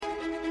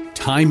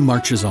Time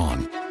marches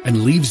on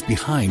and leaves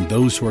behind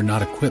those who are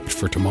not equipped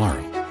for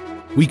tomorrow.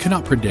 We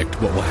cannot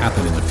predict what will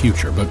happen in the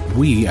future, but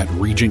we at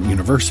Regent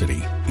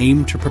University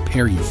aim to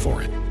prepare you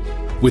for it.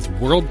 With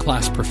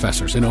world-class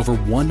professors in over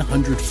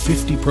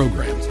 150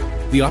 programs,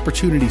 the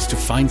opportunities to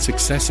find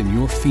success in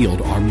your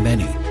field are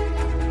many.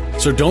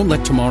 So don't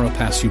let tomorrow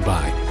pass you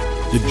by.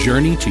 The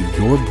journey to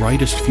your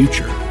brightest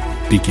future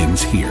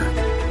begins here.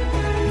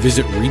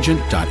 Visit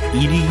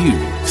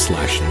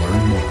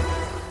regent.edu/learn more.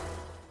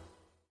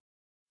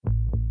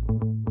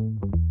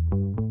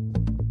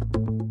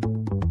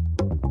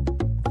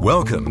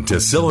 Welcome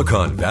to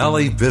Silicon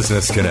Valley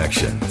Business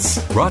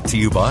Connections, brought to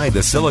you by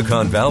the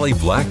Silicon Valley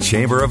Black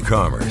Chamber of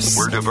Commerce,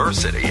 where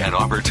diversity and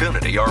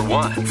opportunity are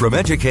one. From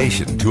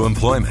education to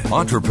employment,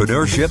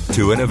 entrepreneurship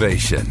to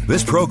innovation,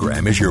 this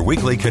program is your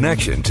weekly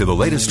connection to the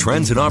latest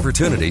trends and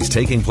opportunities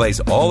taking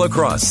place all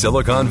across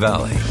Silicon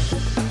Valley.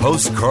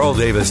 Host Carl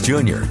Davis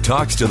Jr.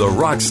 talks to the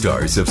rock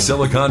stars of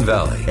Silicon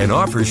Valley and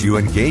offers you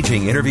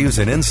engaging interviews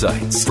and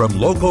insights from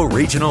local,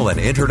 regional, and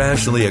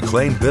internationally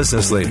acclaimed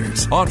business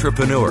leaders,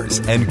 entrepreneurs,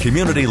 and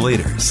community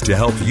leaders to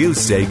help you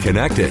stay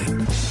connected.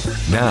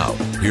 Now,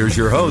 here's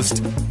your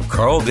host,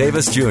 Carl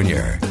Davis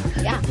Jr.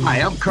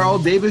 Hi, I'm Carl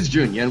Davis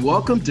Jr., and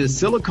welcome to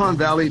Silicon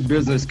Valley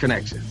Business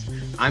Connections.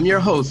 I'm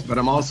your host, but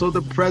I'm also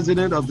the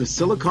president of the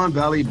Silicon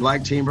Valley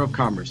Black Chamber of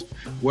Commerce,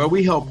 where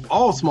we help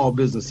all small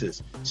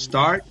businesses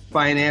start,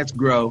 finance,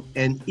 grow,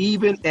 and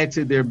even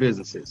exit their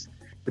businesses.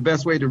 The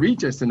best way to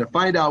reach us and to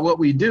find out what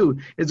we do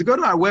is to go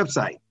to our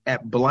website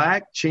at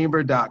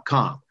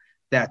blackchamber.com.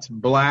 That's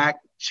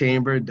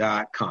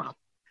blackchamber.com.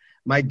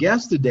 My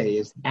guest today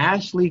is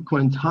Ashley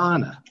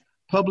Quintana,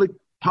 Public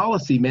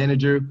Policy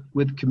Manager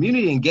with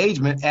Community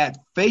Engagement at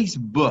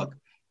Facebook.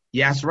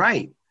 Yes,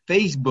 right,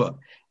 Facebook.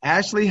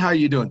 Ashley, how are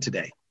you doing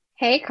today?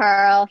 Hey,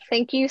 Carl.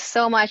 Thank you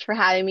so much for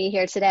having me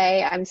here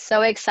today. I'm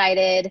so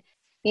excited.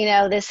 You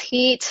know, this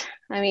heat,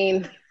 I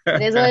mean,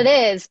 it is what it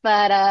is,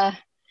 but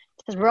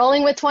just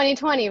rolling with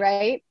 2020,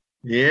 right?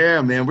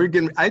 Yeah, man.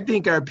 I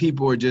think our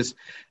people are just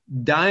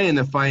dying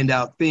to find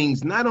out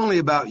things, not only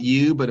about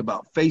you, but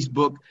about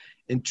Facebook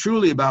and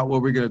truly about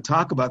what we're going to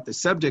talk about, the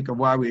subject of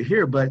why we're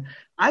here. But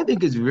I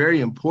think it's very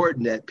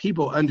important that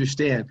people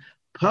understand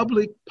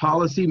Public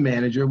Policy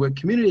Manager with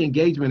Community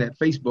Engagement at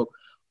Facebook.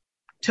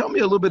 Tell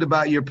me a little bit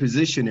about your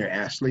position there,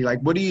 Ashley.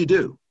 Like, what do you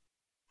do?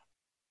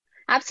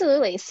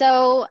 Absolutely.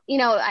 So, you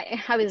know,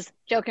 I was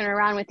joking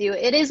around with you.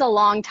 It is a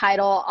long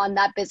title on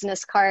that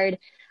business card.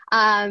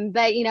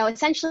 But, you know,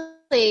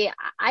 essentially,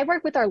 I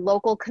work with our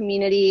local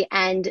community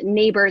and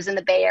neighbors in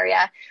the Bay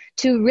Area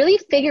to really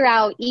figure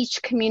out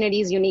each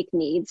community's unique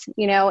needs,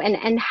 you know,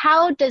 and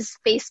how does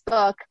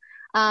Facebook,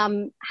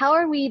 how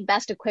are we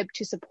best equipped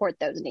to support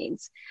those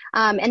needs?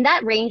 And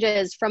that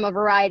ranges from a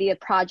variety of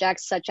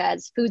projects such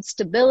as food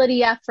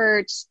stability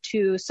efforts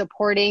to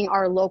supporting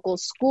our local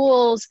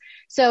schools.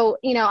 So,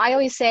 you know, I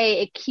always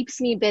say it keeps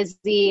me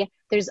busy.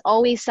 There's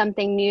always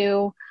something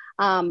new.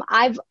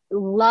 I've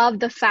loved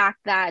the fact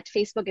that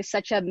Facebook is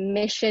such a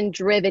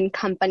mission-driven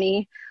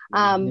company,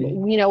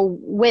 you know,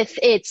 with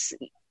its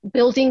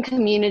building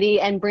community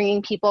and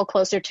bringing people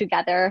closer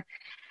together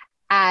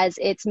as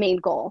its main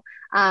goal.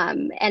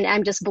 And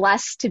I'm just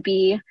blessed to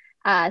be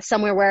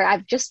somewhere where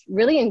I've just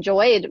really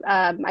enjoyed.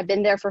 I've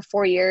been there for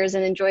 4 years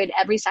and enjoyed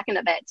every second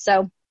of it.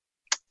 So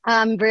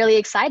I'm really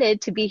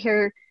excited to be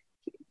here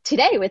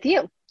today with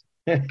you.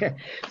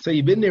 So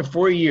you've been there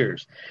 4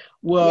 years.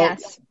 Well,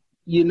 yes.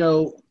 You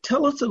know,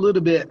 tell us a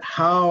little bit,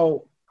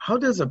 how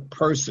does a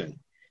person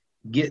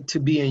get to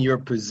be in your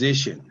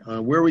position?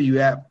 Where were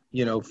you at,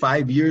 you know,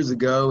 5 years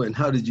ago, and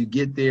how did you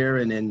get there?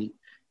 And then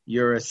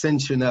your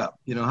ascension up,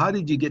 you know, how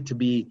did you get to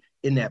be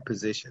in that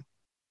position?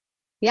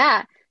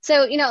 Yeah.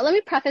 So, you know, let me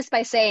preface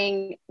by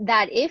saying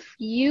that if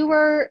you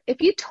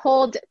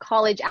told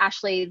college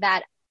Ashley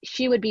that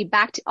she would be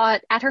back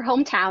at her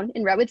hometown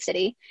in Redwood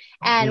City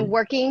and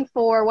working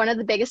for one of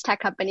the biggest tech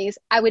companies,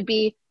 I would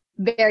be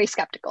very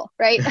skeptical,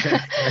 right?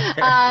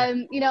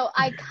 You know,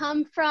 I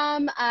come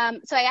from,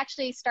 so I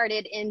actually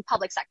started in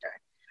public sector,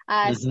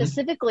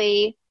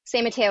 specifically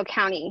San Mateo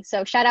County.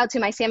 So shout out to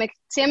my San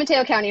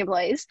Mateo County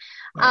employees.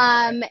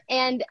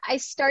 And I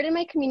started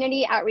my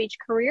community outreach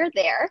career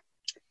there.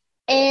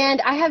 And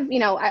I have, you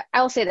know,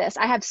 I'll say this,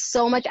 I have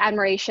so much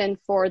admiration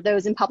for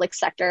those in public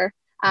sector,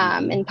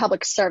 in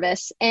public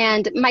service.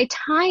 And my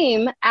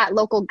time at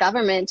local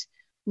government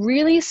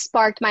really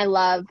sparked my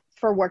love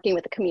for working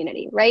with the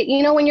community, right?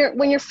 You know, when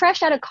you're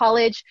fresh out of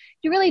college,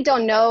 you really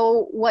don't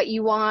know what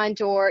you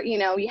want, or, you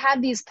know, you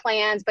have these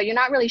plans, but you're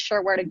not really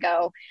sure where to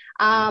go.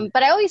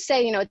 But I always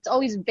say, you know, it's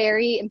always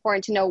very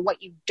important to know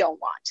what you don't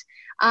want.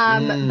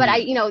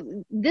 But you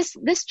know,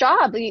 this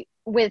job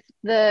with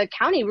the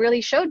county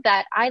really showed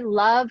that I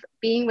love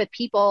being with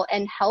people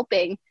and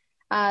helping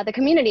the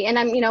community. And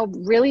I'm, you know,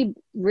 really,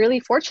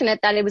 really fortunate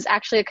that it was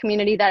actually a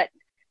community that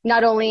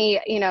not only,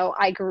 you know,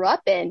 I grew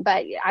up in,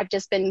 but I've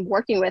just been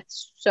working with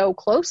so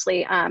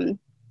closely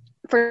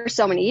for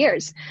so many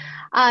years.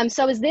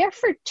 So I was there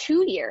for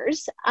 2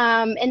 years.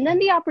 And then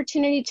the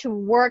opportunity to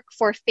work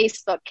for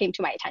Facebook came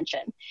to my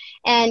attention.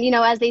 And, you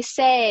know, as they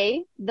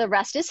say, the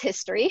rest is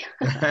history.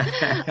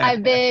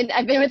 I've been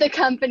with the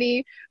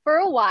company for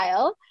a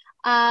while.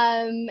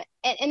 And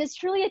it's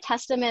truly a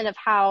testament of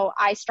how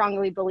I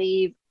strongly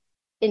believe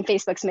in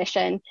Facebook's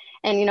mission.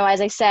 And, you know, as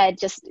I said,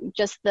 just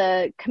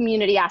the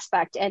community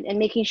aspect and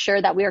making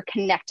sure that we are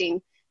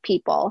connecting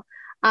people.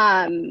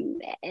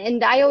 And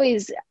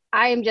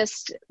I am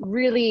just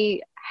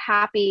really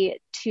happy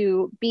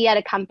to be at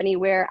a company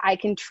where I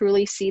can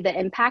truly see the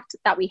impact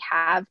that we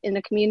have in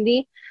the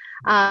community.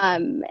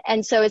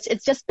 And so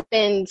it's just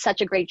been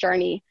such a great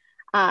journey.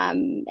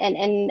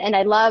 And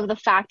I love the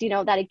fact, you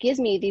know, that it gives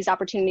me these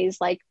opportunities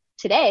like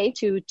today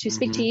to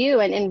speak to you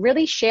and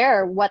really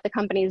share what the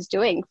company is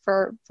doing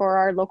for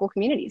our local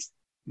communities.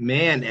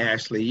 Man,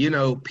 Ashley, you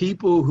know,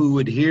 people who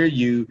would hear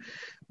you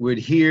would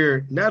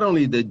hear not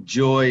only the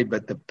joy,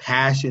 but the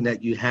passion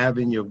that you have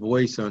in your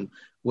voice on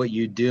what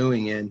you're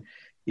doing. And,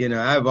 you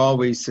know, I've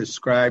always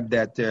subscribed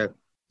that,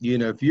 you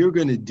know, if you're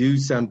going to do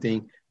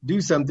something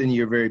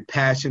you're very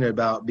passionate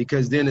about,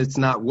 because then it's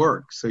not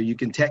work. So you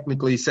can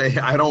technically say,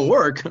 I don't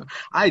work.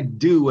 I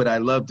do what I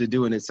love to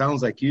do. And it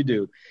sounds like you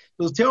do.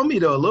 So tell me,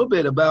 though, a little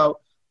bit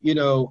about, you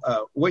know,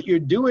 what you're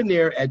doing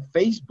there at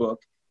Facebook.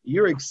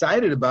 You're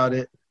excited about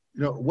it.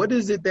 You know, what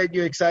is it that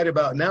you're excited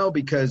about now?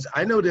 Because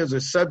I know there's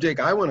a subject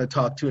I want to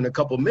talk to in a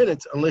couple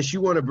minutes, unless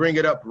you want to bring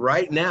it up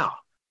right now.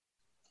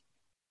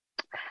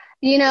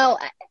 You know,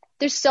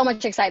 there's so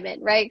much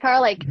excitement, right,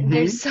 Carl? Like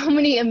there's so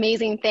many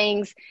amazing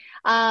things.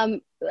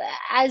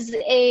 As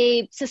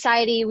a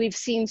society, we've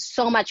seen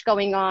so much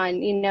going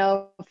on, you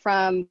know,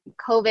 from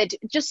COVID,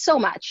 just so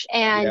much.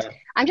 And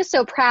I'm just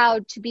so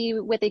proud to be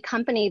with a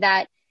company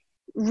that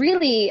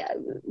really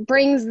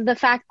brings the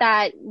fact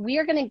that we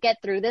are going to get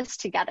through this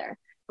together.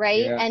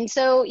 Right. Yeah. And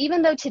so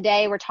even though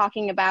today we're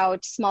talking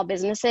about small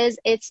businesses,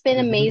 it's been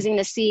amazing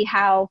to see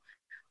how,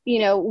 you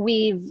know,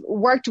 we've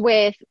worked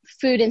with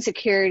food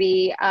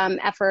insecurity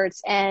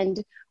efforts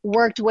and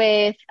worked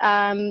with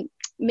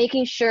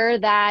making sure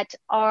that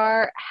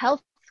our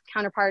health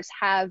counterparts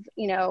have,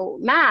 you know,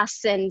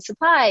 masks and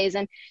supplies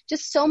and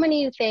just so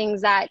many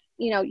things that,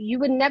 you know, you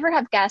would never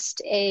have guessed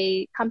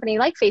a company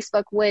like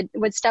Facebook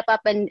would step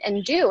up and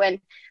do. And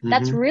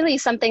that's really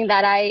something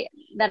that I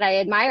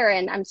admire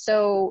and I'm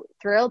so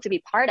thrilled to be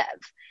part of.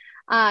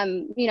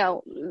 You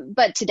know,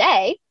 but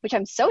today, which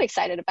I'm so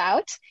excited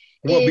about.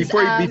 Well,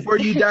 before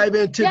you dive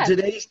into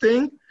today's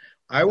thing,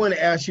 I want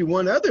to ask you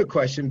one other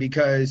question,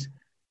 because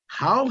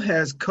how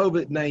has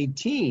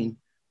COVID-19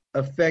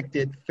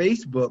 affected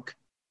Facebook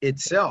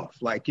itself?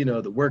 Like, you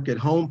know, the work at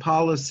home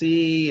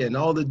policy and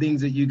all the things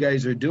that you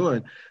guys are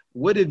doing.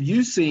 What have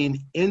you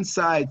seen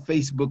inside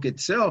Facebook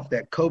itself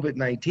that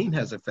COVID-19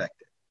 has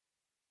affected?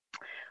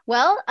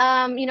 Well,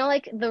 you know,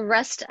 like the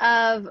rest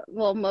of,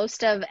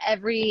 most of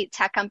every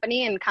tech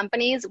company and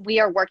companies,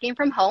 we are working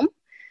from home.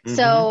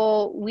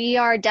 So we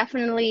are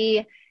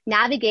definitely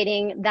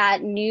navigating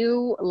that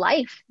new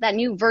life, that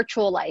new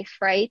virtual life,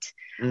 right?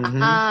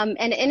 And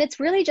it's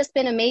really just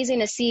been amazing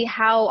to see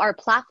how our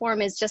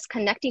platform is just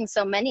connecting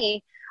so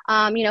many,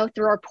 you know,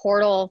 through our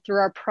portal, through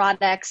our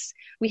products.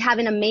 We have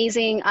an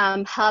amazing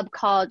hub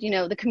called, you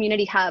know, the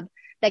Community Hub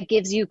that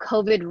gives you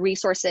COVID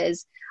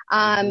resources.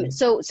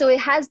 So it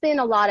has been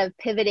a lot of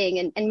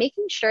pivoting and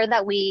making sure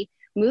that we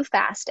move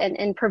fast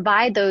and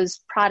provide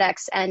those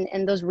products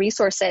and those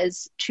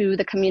resources to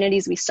the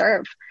communities we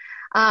serve.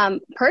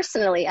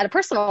 Personally, at a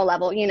personal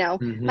level, you know,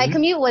 my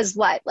commute was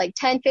like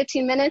 10,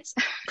 15 minutes.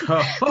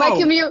 My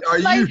commute. Are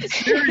you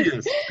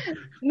serious?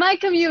 My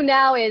commute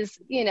now is,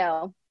 you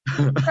know,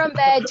 from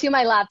bed to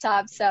my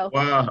laptop. So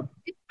wow.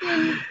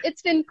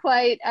 It's been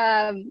quite,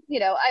 you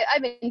know,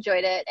 I've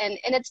enjoyed it. And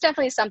it's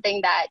definitely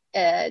something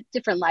that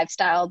different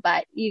lifestyle,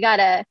 but you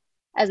gotta,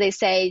 as they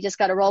say, just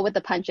gotta roll with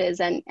the punches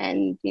and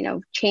you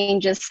know,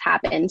 changes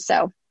happen.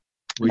 So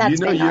that's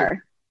been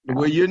our.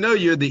 Well, you know,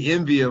 you're the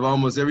envy of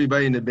almost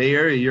everybody in the Bay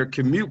Area. Your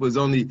commute was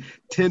only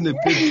 10 to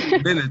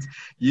 15 minutes.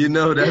 You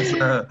know,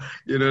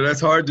 that's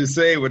hard to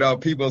say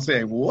without people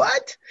saying,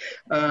 what?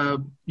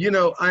 You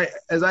know,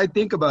 as I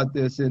think about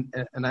this, and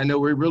I know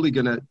we're really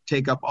going to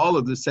take up all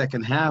of the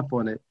second half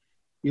on it,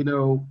 you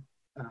know,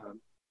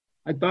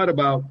 I thought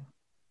about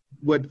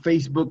what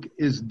Facebook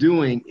is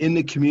doing in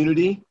the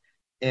community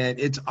and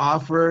its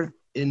offer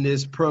in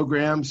this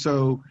program.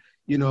 So,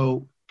 you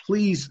know,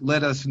 please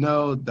let us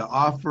know the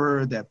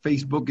offer that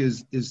Facebook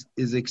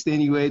is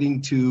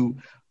extenuating to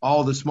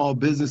all the small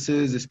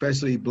businesses,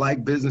 especially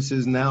Black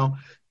businesses now.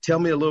 Tell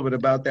me a little bit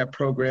about that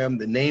program,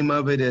 the name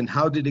of it, and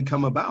how did it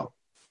come about?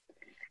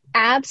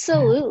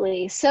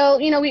 Absolutely. So,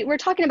 you know, we're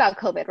talking about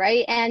COVID,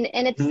 right? And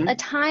it's a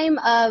time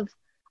of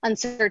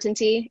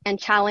uncertainty and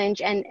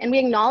challenge. And we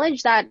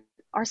acknowledge that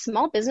our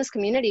small business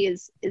community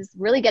is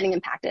really getting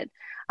impacted.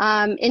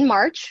 In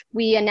March,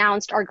 we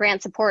announced our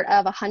grant support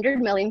of $100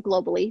 million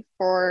globally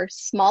for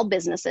small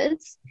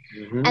businesses.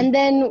 And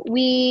then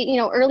we, you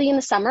know, early in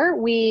the summer,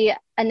 we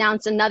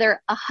announced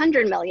another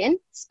 $100 million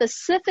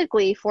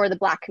specifically for the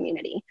Black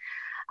community.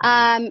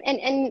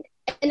 And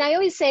I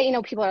always say,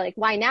 people are like,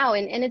 why now?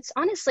 And it's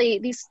honestly,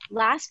 these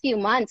last few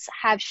months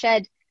have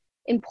shed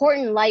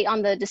important light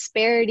on the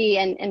disparity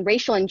and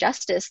racial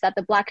injustice that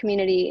the Black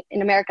community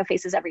in America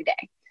faces every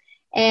day.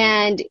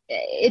 And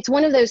it's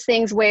one of those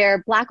things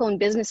where Black-owned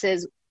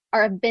businesses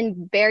have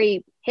been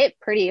hit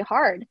pretty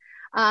hard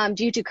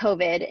due to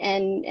COVID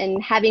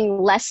and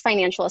having less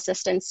financial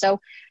assistance.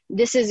 So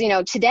this is,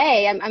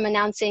 today I'm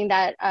announcing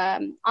that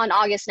on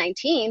August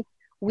 19th,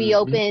 we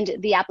opened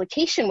the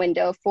application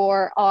window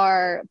for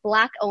our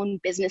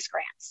Black-owned business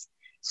grants.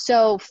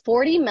 So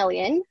 40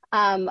 million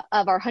of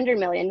our 100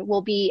 million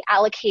will be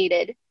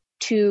allocated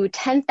to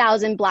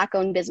 10,000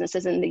 Black-owned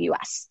businesses in the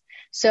U.S.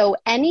 So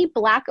any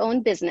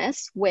Black-owned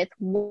business with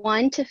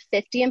 1 to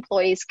 50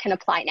 employees can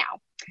apply now.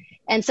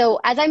 And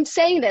so as I'm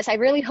saying this, I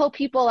really hope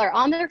people are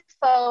on their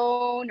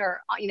phone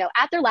or,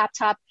 at their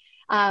laptop.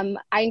 I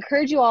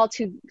encourage you all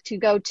to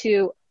go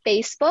to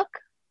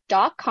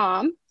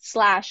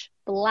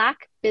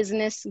facebook.com/Black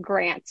Business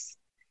Grants.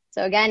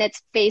 So again,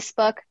 it's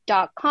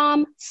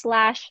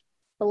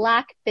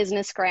facebook.com/Black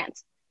Business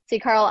Grants. See,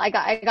 Carl, I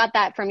got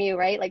that from you,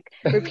 right? Like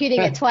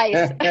repeating it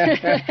twice.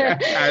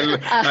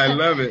 I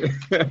love it.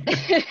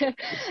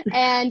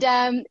 And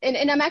I'm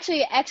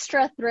actually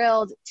extra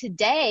thrilled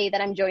today that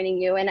I'm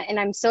joining you. And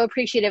I'm so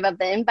appreciative of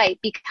the invite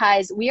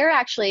because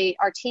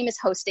our team is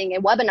hosting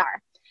a webinar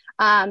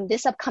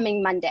this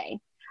upcoming Monday.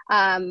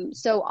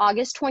 So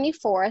August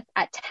 24th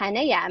at 10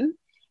 a.m.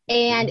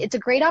 And it's a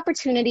great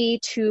opportunity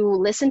to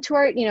listen to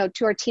our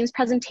team's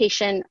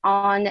presentation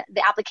on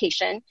the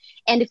application.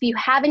 And if you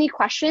have any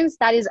questions,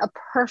 that is a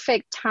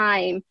perfect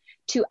time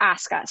to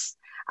ask us.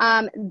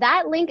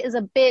 That link is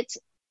a bit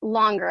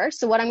longer.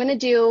 So what I'm going to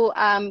do,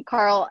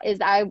 Carl, is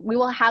we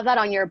will have that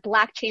on your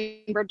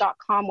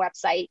blackchamber.com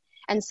website.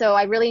 And so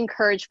I really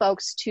encourage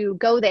folks to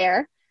go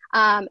there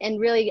and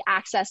really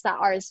access that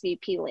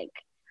RSVP link.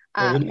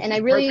 And I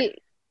really...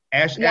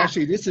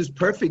 Ashley, this is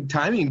perfect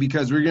timing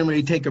because we're going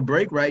to take a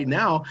break right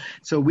now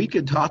so we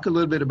could talk a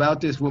little bit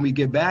about this when we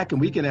get back and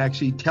we can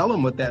actually tell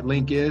them what that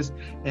link is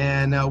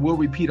and we'll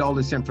repeat all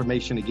this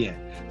information again.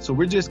 So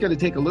we're just going to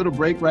take a little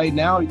break right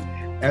now.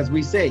 As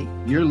we say,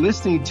 you're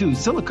listening to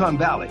Silicon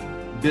Valley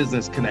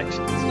Business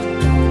Connections.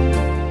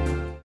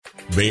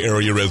 Bay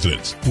Area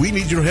residents, we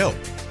need your help.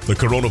 The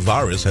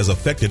coronavirus has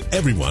affected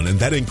everyone, and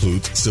that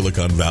includes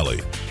Silicon Valley.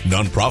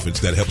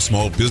 Nonprofits that help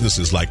small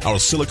businesses like our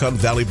Silicon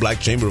Valley Black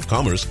Chamber of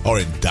Commerce are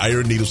in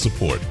dire need of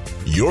support.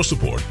 Your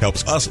support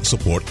helps us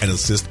support and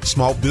assist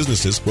small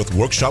businesses with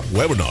workshop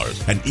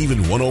webinars and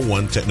even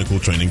one-on-one technical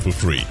training for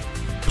free.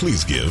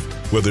 Please give,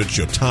 whether it's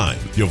your time,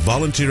 your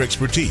volunteer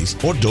expertise,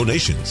 or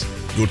donations.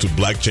 Go to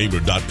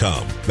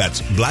blackchamber.com.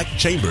 That's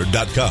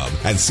blackchamber.com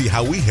and see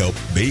how we help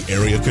Bay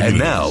Area communities. And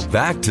now,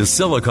 back to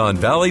Silicon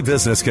Valley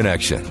Business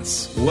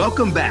Connections.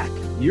 Welcome back.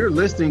 You're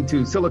listening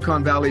to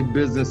Silicon Valley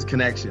Business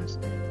Connections.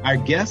 Our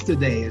guest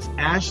today is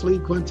Ashley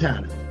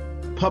Quintana,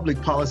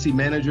 Public Policy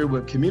Manager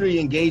with Community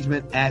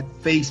Engagement at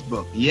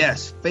Facebook.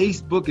 Yes,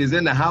 Facebook is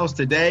in the house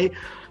today.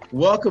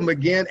 Welcome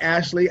again,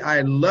 Ashley.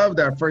 I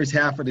loved our first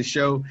half of the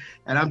show,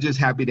 and I'm just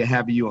happy to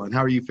have you on. How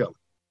are you feeling?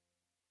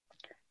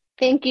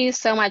 Thank you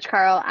so much,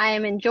 Carl. I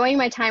am enjoying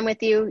my time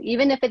with you,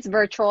 even if it's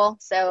virtual.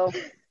 So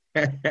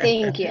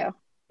thank you.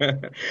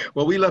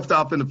 Well, we left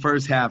off in the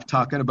first half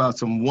talking about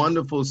some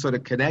wonderful sort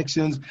of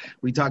connections.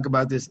 We talk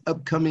about this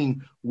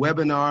upcoming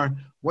webinar.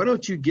 Why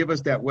don't you give us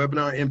that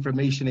webinar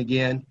information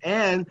again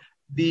and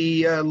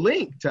the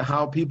link to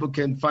how people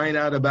can find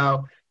out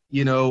about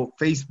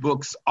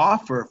Facebook's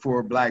offer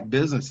for Black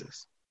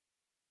businesses?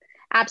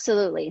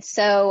 Absolutely.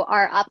 So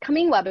our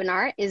upcoming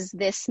webinar is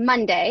this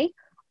Monday,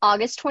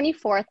 August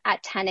 24th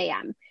at 10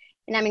 a.m.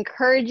 And I'm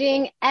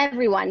encouraging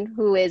everyone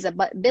who is a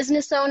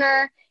business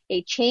owner,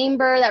 a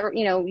chamber that,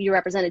 you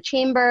represent a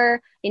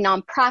chamber, a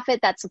nonprofit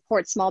that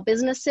supports small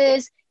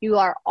businesses. You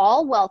are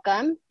all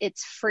welcome.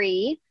 It's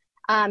free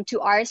to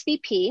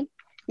RSVP.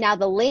 Now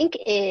the link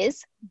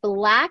is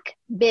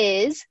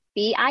blackbiz,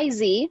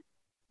 B-I-Z,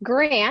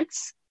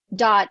 grants.splash,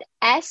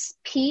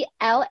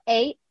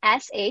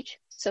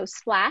 so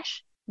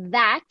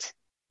 /that,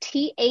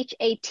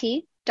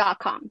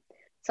 THAT.com.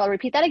 So I'll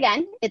repeat that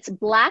again. It's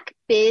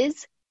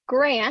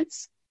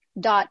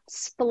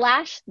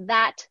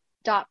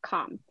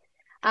blackbizgrants.splashthat.com.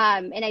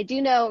 And I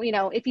do know,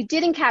 if you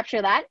didn't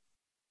capture that,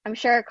 I'm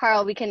sure,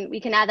 Carl, we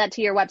can add that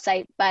to your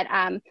website. But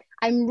I'm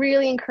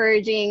really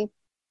encouraging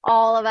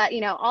all of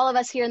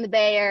us here in the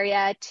Bay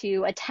Area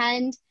to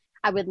attend.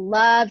 I would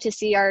love to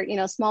see our,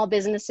 small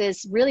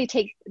businesses really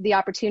take the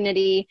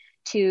opportunity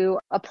to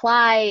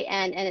apply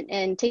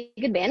and take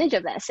advantage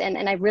of this.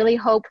 And I really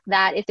hope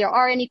that if there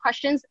are any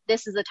questions,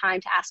 this is the time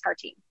to ask our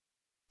team.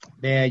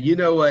 Man, you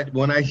know what?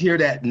 When I hear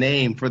that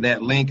name for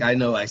that link, I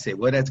say,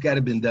 well, that's got to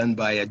have been done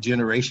by a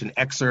Generation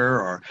Xer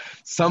or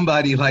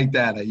somebody like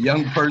that, a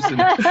young person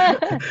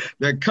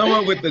that come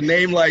up with a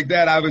name like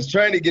that. I was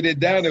trying to get it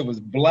down. It was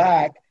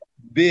Black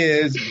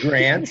Biz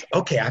Grants.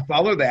 Okay, I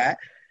follow that.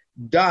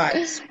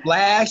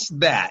 .splash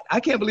that. I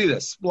can't believe it.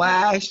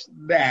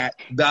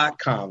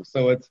 Splashthat.com.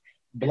 So it's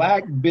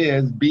Black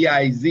Biz,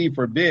 B-I-Z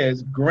for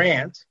Biz,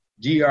 Grants,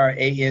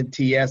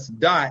 Grants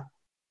dot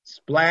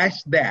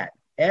splash that,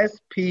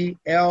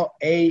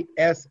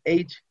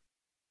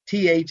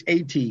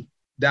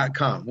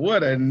 SPLASHTHAT.com.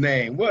 What a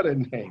name. What a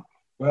name.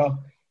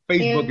 Well,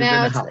 Facebook is in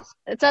the house.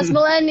 It's us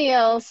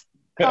millennials,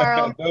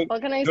 Carl.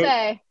 What can I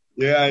say?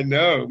 Yeah, I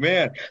know,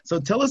 man. So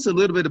tell us a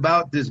little bit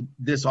about this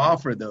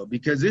offer, though,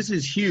 because this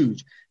is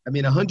huge. I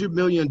mean, $100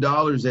 million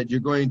that you're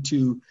going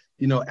to,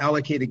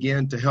 allocate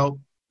again to help,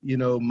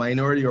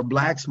 minority or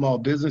Black small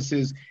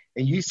businesses.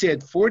 And you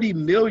said 40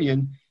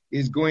 million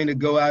is going to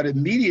go out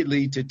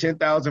immediately to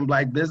 10,000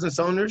 Black business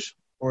owners,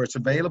 or it's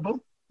available?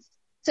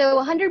 So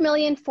 100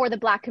 million for the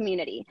Black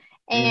community.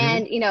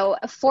 And,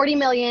 40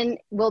 million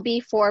will be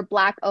for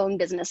Black-owned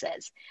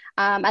businesses.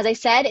 As I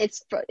said,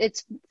 it's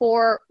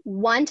for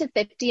 1 to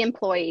 50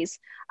 employees.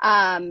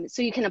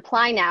 So you can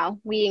apply now.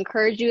 We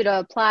encourage you to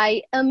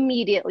apply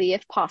immediately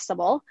if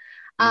possible.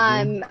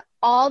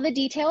 All the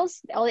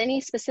details,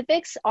 any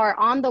specifics are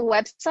on the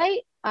website,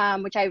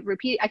 which I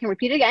can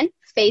repeat it again,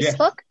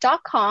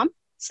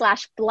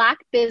 facebook.com/Black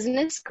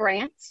Business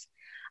Grants.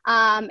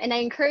 And I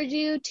encourage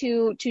you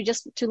to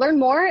learn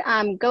more,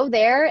 go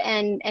there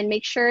and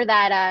make sure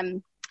that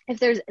if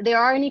there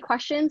are any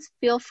questions,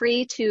 feel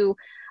free to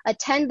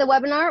attend the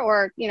webinar,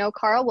 or,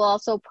 Carl will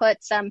also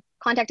put some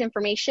contact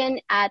information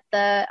on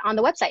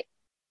the website.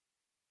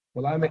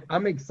 Well,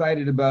 I'm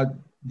excited about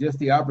just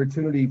the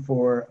opportunity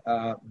for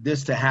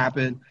this to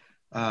happen.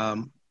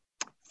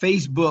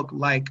 Facebook,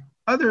 like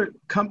other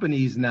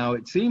companies now,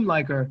 it seemed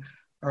like are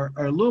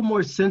a little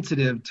more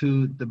sensitive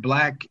to the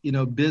Black,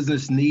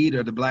 business need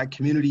or the Black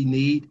community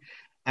need.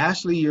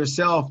 Ashley,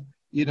 yourself,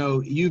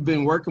 you've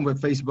been working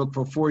with Facebook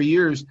for 4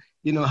 years.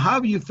 How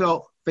have you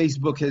felt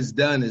Facebook has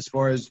done as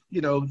far as,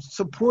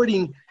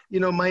 supporting,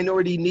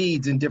 minority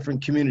needs in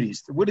different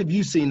communities? What have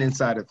you seen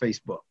inside of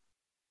Facebook?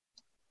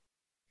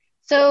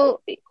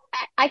 So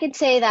I could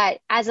say that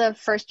as a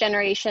first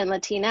generation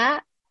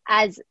Latina,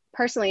 as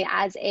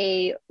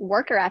a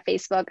worker at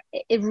Facebook,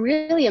 it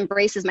really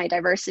embraces my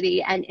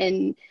diversity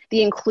and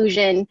the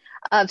inclusion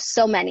of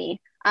so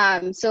many.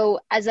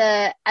 So as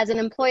an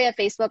employee at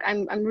Facebook,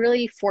 I'm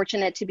really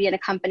fortunate to be in a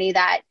company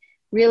that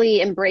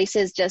really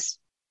embraces just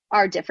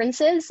our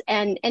differences,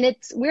 and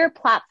we're a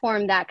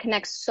platform that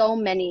connects so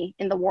many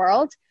in the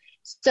world.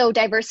 So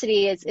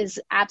diversity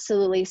is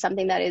absolutely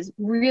something that is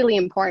really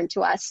important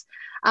to us.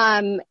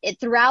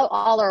 Throughout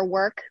all our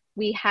work,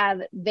 we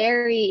have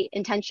very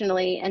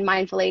intentionally and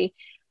mindfully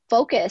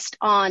focused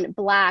on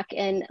Black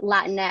and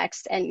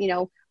Latinx and,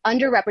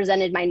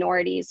 underrepresented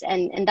minorities.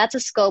 And that's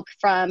a scope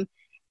from,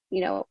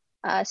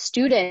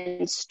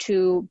 students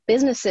to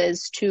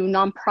businesses to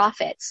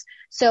nonprofits.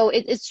 So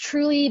it's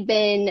truly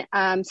been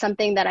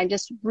something that I'm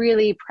just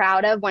really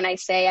proud of when I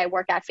say I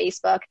work at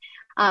Facebook.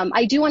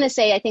 I do want to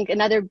say, I think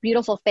another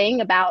beautiful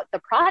thing about the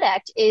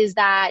product is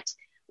that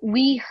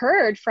we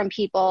heard from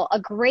people a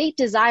great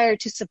desire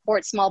to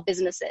support small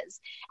businesses,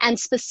 and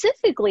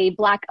specifically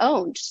Black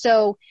owned.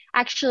 So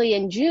actually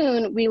in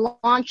June, we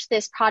launched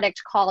this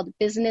product called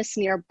Business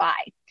Nearby.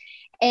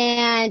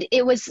 And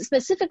it was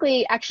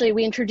specifically, actually,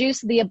 we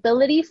introduced the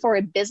ability for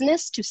a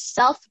business to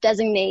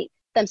self-designate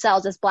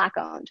themselves as Black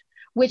owned,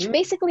 which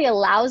basically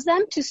allows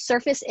them to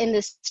surface in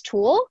this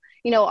tool,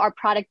 our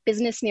product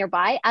Business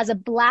Nearby, as a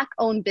Black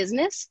owned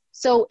business.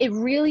 So it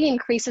really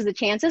increases the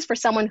chances for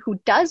someone who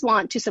does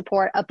want to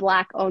support a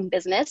Black owned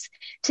business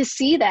to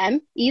see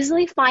them,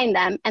 easily find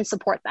them, and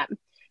support them.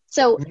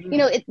 So,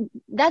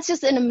 that's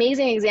just an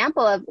amazing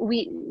example of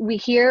we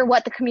hear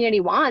what the community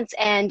wants,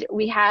 and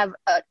we have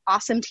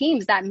awesome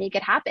teams that make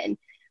it happen,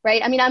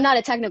 right? I mean, I'm not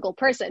a technical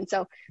person,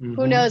 so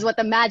who knows what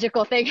the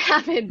magical thing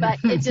happened, but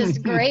it's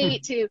just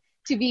great to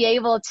be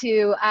able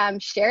to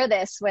share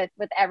this with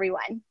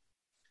everyone.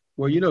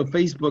 Well,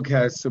 Facebook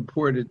has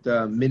supported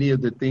many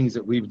of the things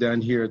that we've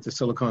done here at the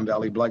Silicon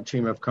Valley Black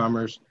Chamber of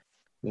Commerce.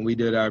 When we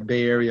did our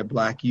Bay Area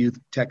Black Youth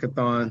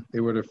Techathon,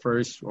 they were the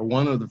first, or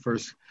one of the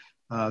first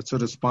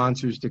sort of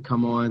sponsors to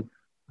come on.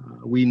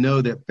 We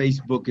know that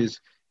Facebook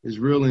is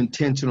real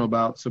intentional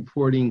about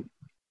supporting,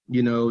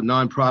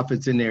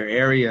 nonprofits in their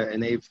area,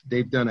 and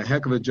they've done a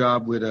heck of a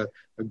job with a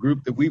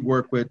group that we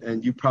work with,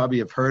 and you probably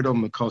have heard of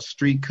them, called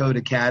Street Code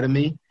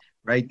Academy,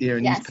 right there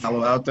in East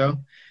Palo Alto.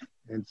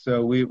 And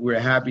so we're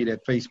happy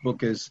that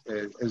Facebook has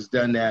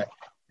done that.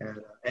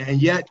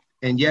 And yet,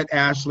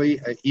 Ashley,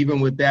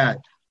 even with that,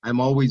 I'm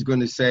always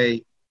going to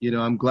say,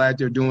 I'm glad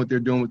they're doing what they're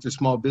doing with the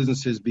small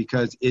businesses,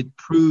 because it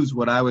proves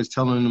what I was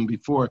telling them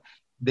before.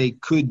 They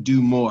could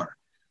do more.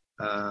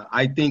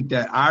 I think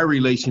that our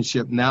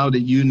relationship, now that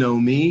you know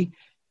me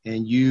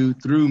and you,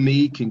 through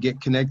me, can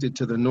get connected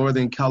to the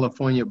Northern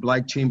California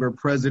Black Chamber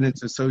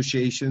Presidents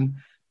Association.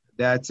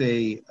 That's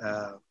a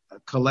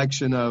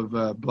collection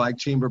of Black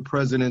Chamber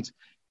presidents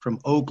from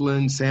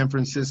Oakland, San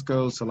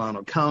Francisco,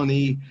 Solano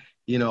County,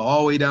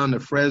 all the way down to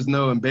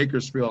Fresno and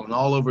Bakersfield and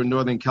all over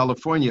Northern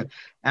California.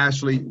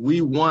 Ashley, we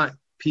want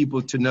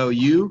people to know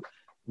you.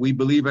 We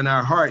believe in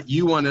our heart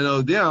you want to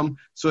know them,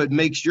 so it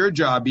makes your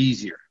job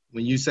easier.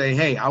 When you say,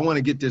 hey, I want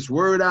to get this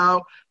word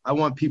out, I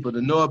want people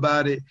to know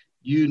about it,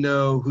 you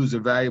know who's a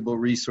valuable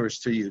resource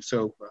to you.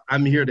 So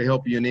I'm here to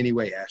help you in any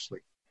way, Ashley.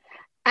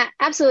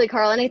 Absolutely,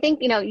 Carl. And I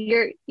think,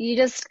 you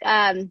just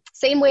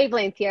same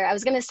wavelength here. I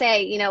was going to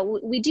say,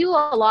 we do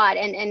a lot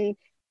and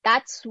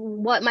that's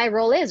what my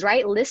role is,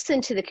 right?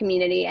 Listen to the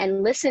community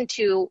and listen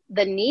to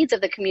the needs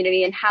of the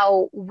community and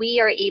how we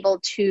are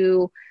able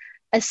to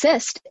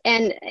assist.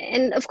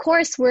 And of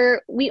course,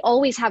 we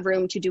always have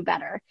room to do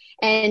better,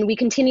 and we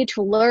continue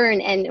to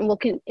learn, and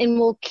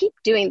we'll keep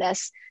doing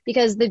this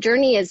because the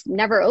journey is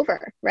never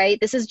over, right?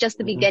 This is just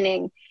the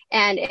beginning.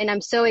 And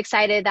I'm so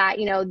excited that,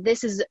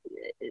 this is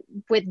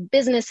with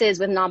businesses,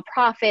 with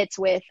nonprofits,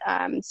 with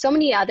so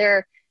many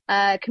other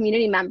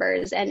community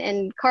members,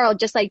 and Carl,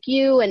 just like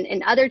you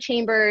and other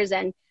chambers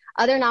and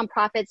other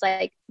nonprofits,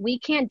 like we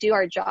can't do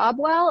our job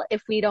well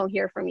if we don't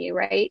hear from you,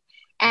 right?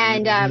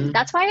 And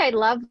that's why I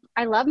love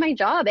my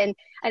job. And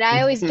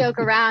I always joke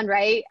around,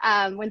 right?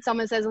 When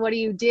someone says, what do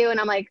you do? And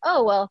I'm like,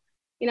 oh, well,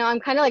 I'm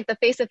kind of like the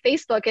face of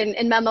Facebook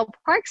in Menlo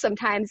Park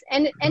sometimes.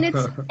 And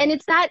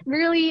it's that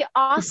really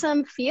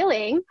awesome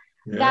feeling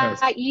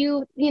that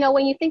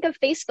when you think of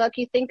Facebook,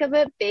 you think of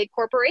a big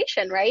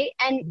corporation, right?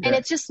 And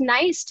it's just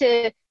nice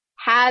to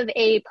have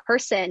a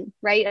person,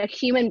 right? A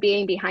human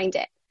being behind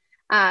it.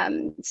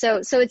 So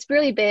it's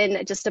really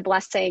been just a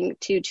blessing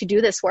to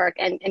do this work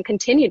and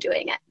continue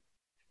doing it.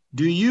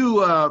 Do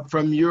you,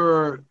 from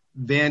your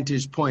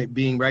vantage point,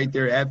 being right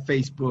there at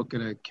Facebook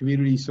in a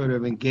community sort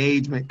of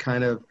engagement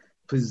kind of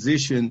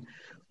position,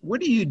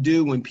 what do you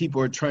do when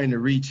people are trying to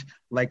reach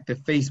like the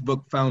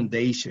Facebook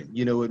Foundation,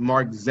 with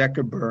Mark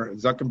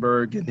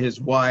Zuckerberg and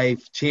his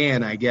wife,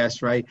 Chan, I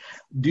guess, right?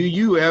 Do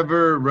you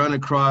ever run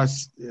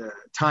across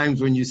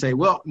times when you say,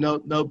 well,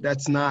 nope,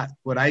 that's not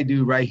what I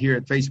do right here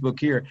at Facebook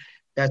here.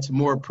 That's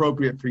more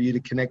appropriate for you to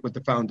connect with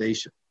the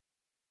foundation?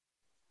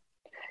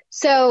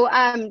 So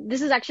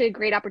this is actually a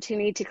great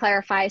opportunity to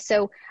clarify.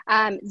 So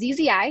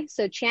ZZI,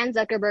 so Chan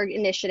Zuckerberg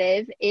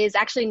Initiative, is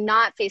actually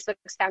not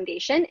Facebook's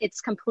foundation.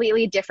 It's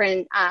completely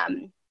different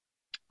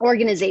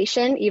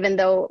organization, even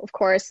though, of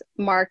course,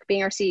 Mark,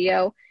 being our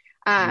CEO,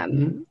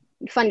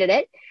 funded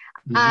it.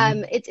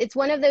 It's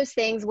one of those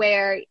things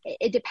where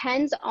it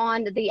depends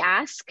on the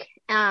ask.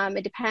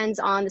 It depends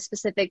on the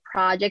specific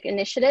project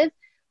initiative.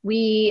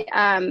 We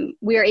are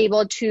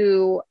able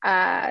to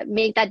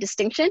make that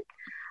distinction.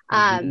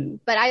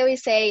 But I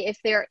always say if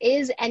there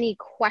is any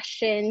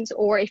questions,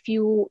 or if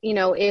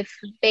if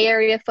Bay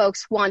Area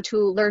folks want to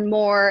learn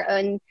more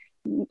and,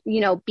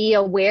 be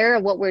aware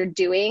of what we're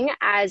doing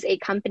as a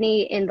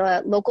company in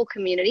the local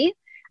community,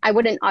 I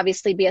wouldn't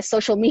obviously be a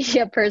social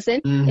media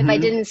person if I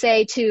didn't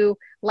say to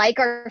like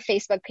our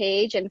Facebook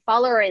page and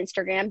follow our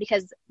Instagram,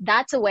 because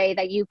that's a way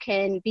that you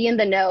can be in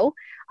the know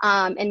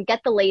and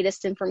get the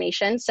latest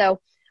information. So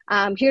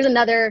here's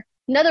another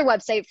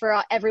website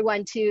for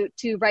everyone to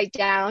write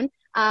down.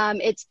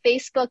 It's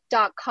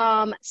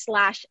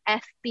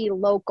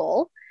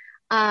facebook.com/FBlocal.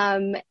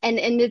 And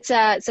it's,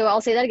 so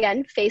I'll say that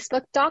again,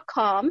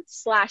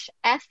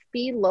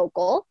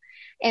 facebook.com/FBlocal.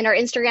 And our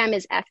Instagram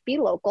is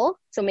FBlocal.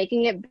 So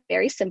making it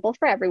very simple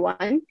for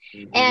everyone.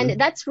 And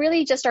that's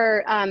really just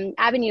our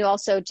avenue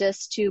also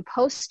just to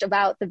post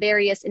about the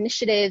various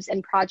initiatives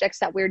and projects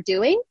that we're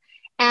doing.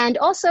 And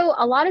also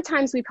a lot of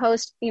times we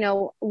post,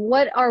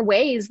 what are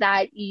ways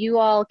that you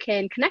all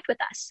can connect with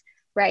us,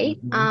 right?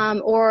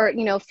 Or,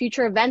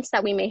 future events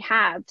that we may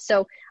have.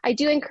 So I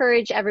do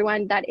encourage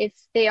everyone that if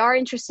they are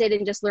interested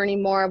in just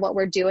learning more of what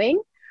we're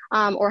doing,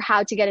 or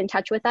how to get in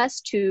touch with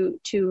us, to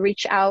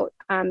reach out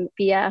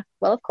via,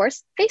 well, of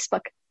course,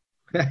 Facebook.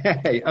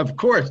 Hey, of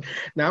course.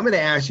 Now I'm going to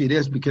ask you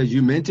this, because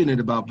you mentioned it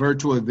about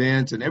virtual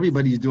events, and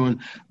everybody's doing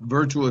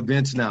virtual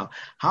events now.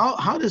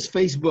 How does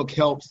Facebook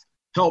help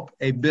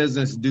a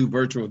business do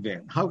virtual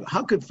event?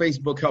 How could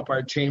Facebook help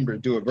our chamber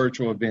do a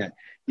virtual event?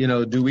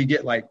 Do we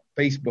get like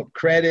Facebook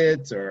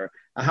credits, or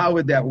how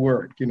would that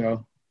work?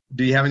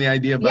 Do you have any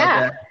idea about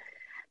that?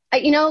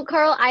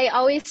 Carl, I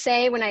always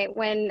say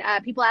when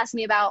people ask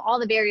me about all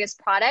the various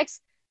products,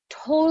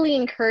 totally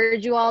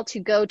encourage you all to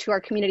go to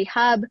our community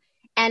hub.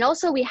 And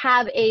also we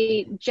have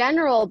a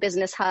general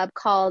business hub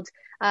called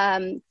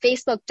it's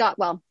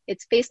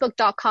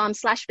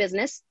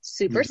facebook.com/business,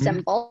 super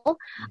simple.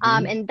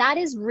 And that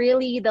is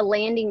really the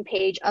landing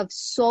page of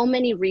so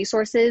many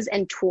resources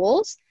and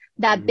tools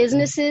that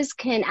businesses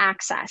can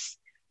access,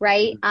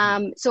 right?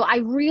 So I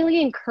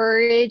really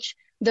encourage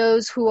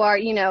those who are,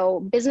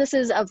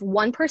 businesses of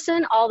one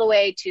person all the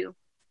way to,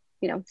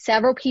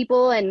 several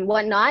people and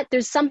whatnot.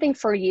 There's something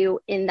for you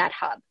in that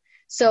hub.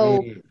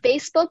 So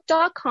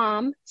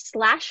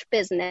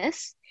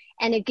facebook.com/business,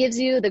 and it gives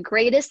you the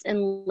greatest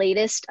and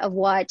latest of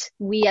what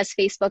we as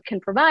Facebook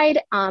can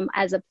provide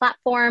as a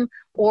platform,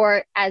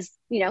 or as,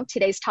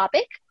 today's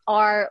topic,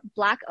 our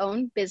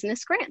Black-owned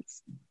business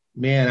grants.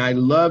 Man, I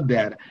love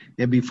that.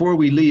 And before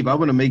we leave, I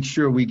want to make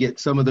sure we get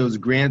some of those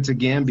grants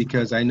again,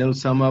 because I know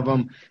some of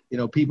them,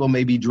 people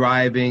may be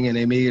driving and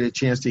they may get a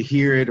chance to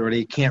hear it, or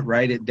they can't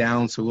write it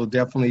down. So we'll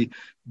definitely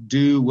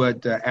do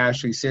what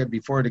Ashley said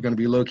before. They're going to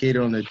be located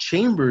on the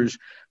Chamber's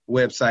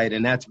website,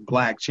 and that's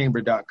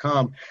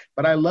blackchamber.com.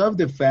 But I love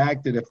the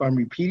fact that, if I'm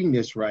repeating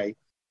this right,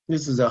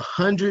 this is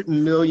 $100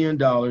 million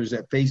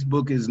that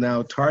Facebook is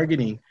now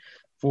targeting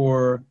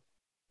for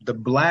the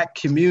Black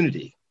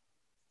community,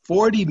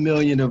 40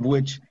 million of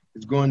which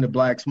is going to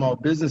Black small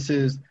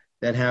businesses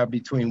that have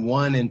between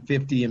 1 and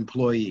 50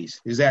 employees.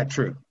 Is that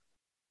true?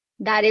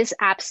 That is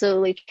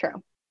absolutely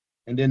true.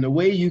 And then the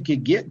way you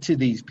could get to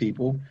these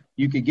people,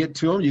 you could get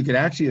to them, you could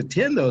actually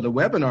attend, though, the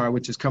webinar,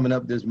 which is coming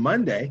up this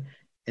Monday.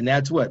 And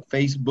that's what?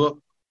 Facebook.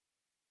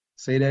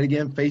 Say that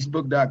again,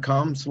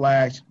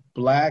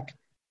 facebook.com/Black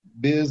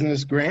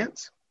Business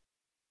Grants.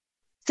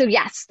 So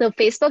yes, so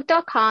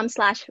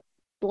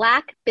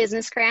facebook.com/Black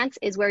Business Grants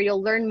is where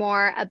you'll learn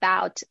more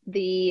about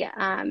the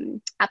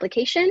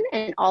application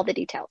and all the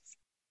details.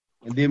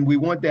 And then we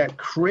want that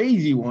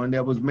crazy one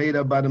that was made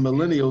up by the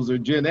millennials or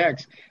Gen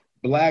X,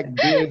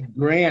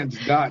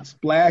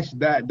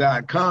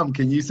 blackbizgrants.splash.com.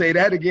 Can you say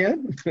that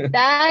again?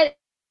 That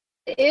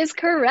is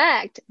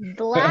correct.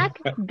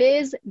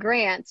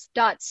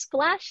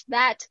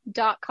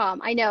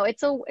 blackbizgrants.splashthat.com. I know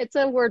it's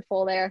a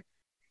wordful there.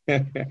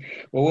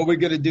 Well, what we're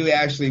going to do,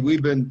 Ashley,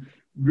 we've been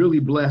really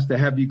blessed to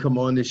have you come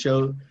on the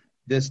show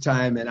this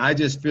time. And I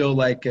just feel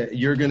like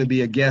you're going to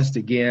be a guest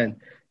again.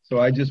 So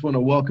I just want to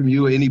welcome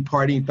you. Any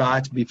parting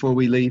thoughts before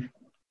we leave?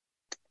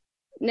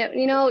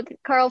 No,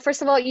 Carl,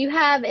 first of all, you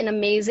have an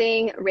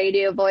amazing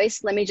radio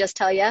voice. Let me just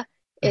tell you,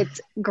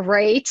 it's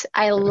great.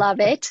 I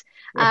love it.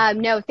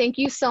 No, thank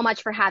you so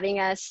much for having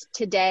us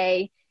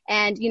today.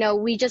 And,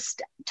 we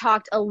just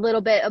talked a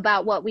little bit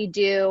about what we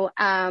do.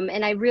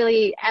 And I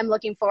really am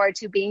looking forward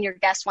to being your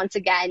guest once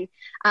again.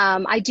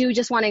 I do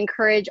just want to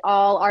encourage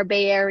all our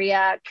Bay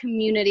Area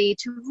community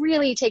to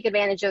really take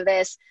advantage of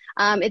this.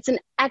 It's an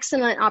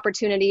excellent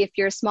opportunity if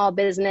you're a small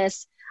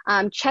business.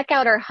 Check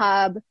out our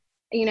hub.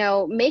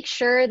 Make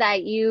sure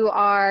that you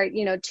are,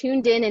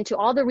 tuned in into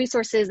all the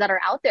resources that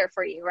are out there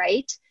for you,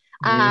 right?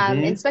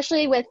 And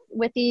especially with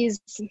these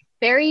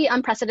very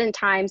unprecedented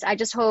times, I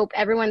just hope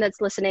everyone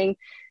that's listening,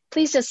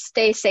 please just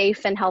stay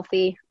safe and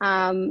healthy.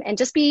 And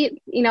just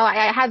be,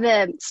 I have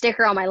a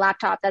sticker on my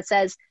laptop that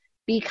says,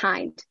 be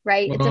kind,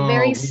 right? It's a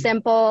very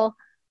simple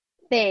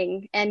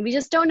thing, and we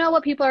just don't know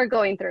what people are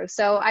going through.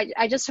 So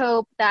I just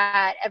hope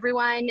that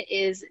everyone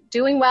is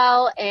doing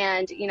well,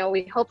 and,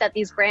 we hope that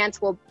these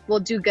grants will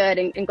do good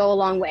and go a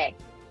long way.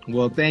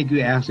 Well, thank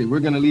you, Ashley. We're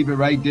going to leave it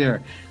right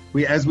there.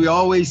 As we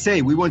always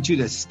say, we want you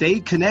to stay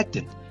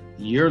connected.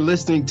 You're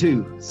listening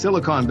to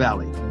Silicon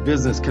Valley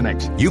Business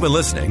Connections. You've been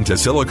listening to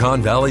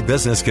Silicon Valley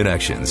Business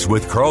Connections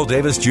with Carl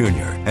Davis Jr.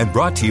 and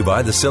brought to you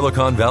by the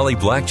Silicon Valley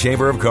Black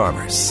Chamber of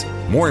Commerce.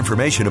 More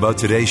information about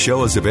today's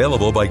show is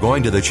available by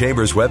going to the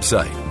Chamber's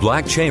website,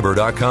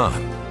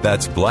 blackchamber.com.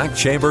 That's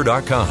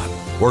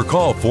blackchamber.com. Or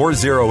call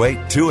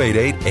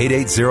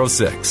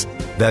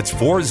 408-288-8806. That's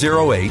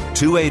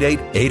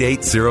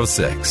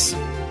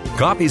 408-288-8806.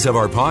 Copies of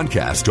our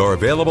podcast are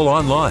available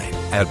online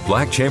at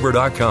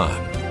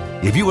blackchamber.com.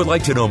 If you would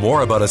like to know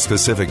more about a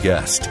specific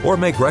guest or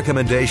make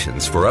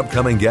recommendations for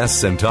upcoming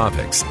guests and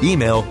topics,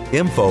 email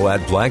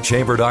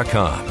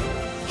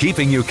info@blackchamber.com.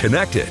 Keeping you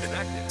connected.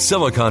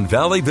 Silicon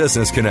Valley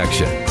Business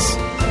Connections.